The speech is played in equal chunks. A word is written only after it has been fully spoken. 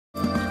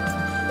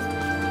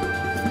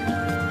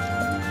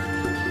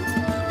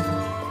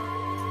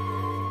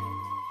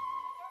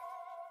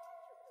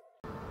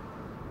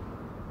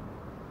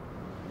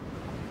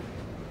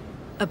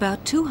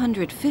About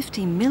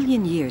 250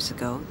 million years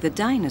ago, the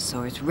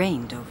dinosaurs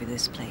reigned over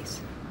this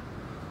place.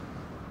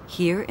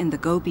 Here in the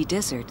Gobi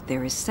Desert,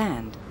 there is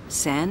sand.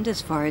 Sand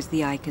as far as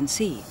the eye can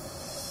see.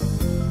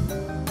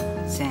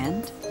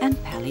 Sand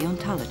and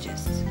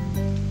paleontologists.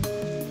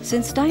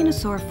 Since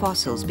dinosaur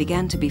fossils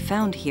began to be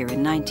found here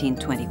in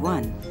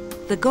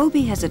 1921, the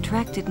Gobi has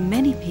attracted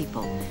many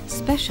people,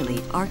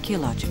 especially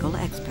archaeological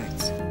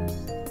experts.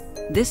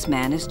 This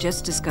man has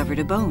just discovered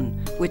a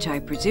bone, which I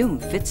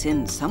presume fits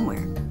in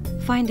somewhere.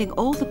 Finding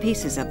all the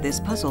pieces of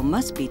this puzzle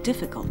must be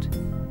difficult,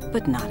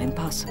 but not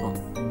impossible.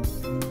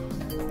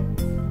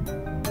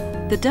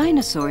 The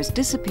dinosaurs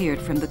disappeared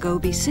from the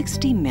Gobi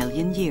 60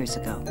 million years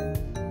ago.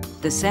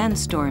 The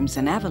sandstorms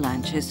and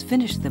avalanches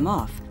finished them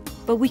off,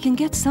 but we can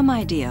get some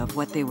idea of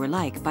what they were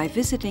like by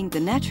visiting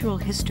the Natural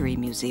History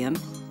Museum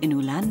in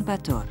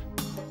Ulaanbaatar.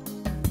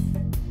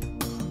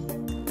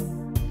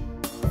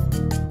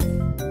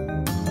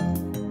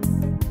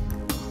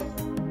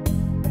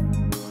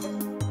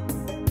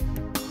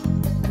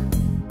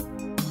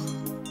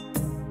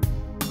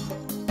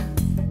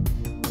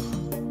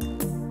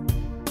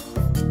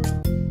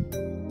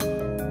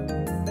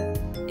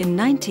 In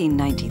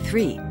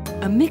 1993,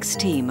 a mixed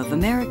team of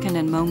American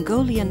and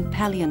Mongolian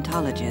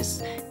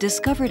paleontologists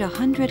discovered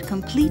 100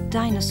 complete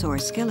dinosaur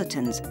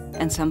skeletons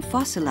and some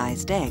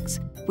fossilized eggs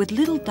with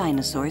little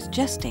dinosaurs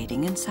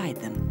gestating inside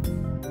them.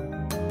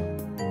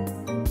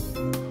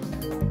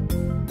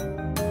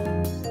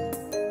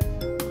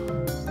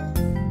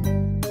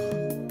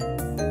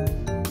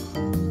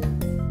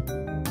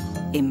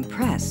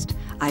 Impressed,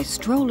 I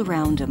stroll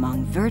around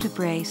among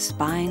vertebrae,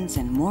 spines,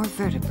 and more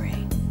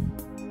vertebrae.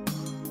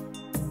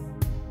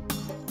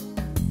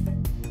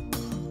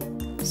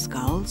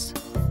 Skulls,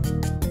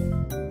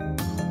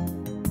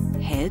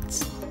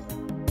 heads,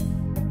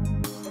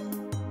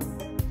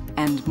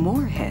 and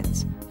more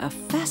heads, a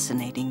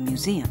fascinating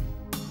museum.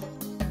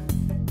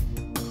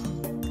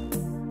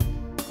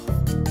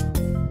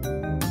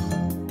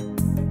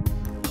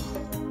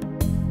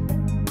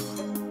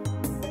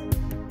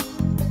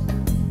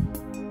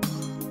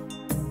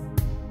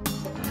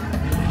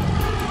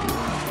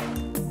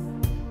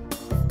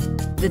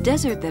 The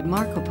desert that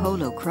Marco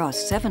Polo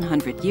crossed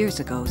 700 years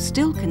ago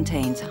still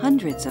contains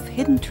hundreds of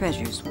hidden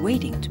treasures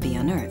waiting to be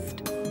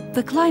unearthed.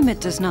 The climate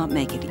does not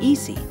make it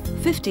easy.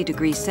 50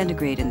 degrees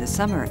centigrade in the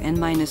summer and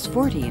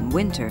 -40 in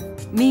winter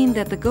mean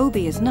that the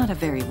Gobi is not a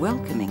very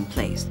welcoming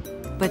place,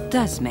 but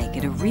does make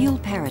it a real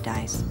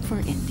paradise for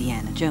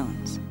Indiana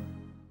Jones.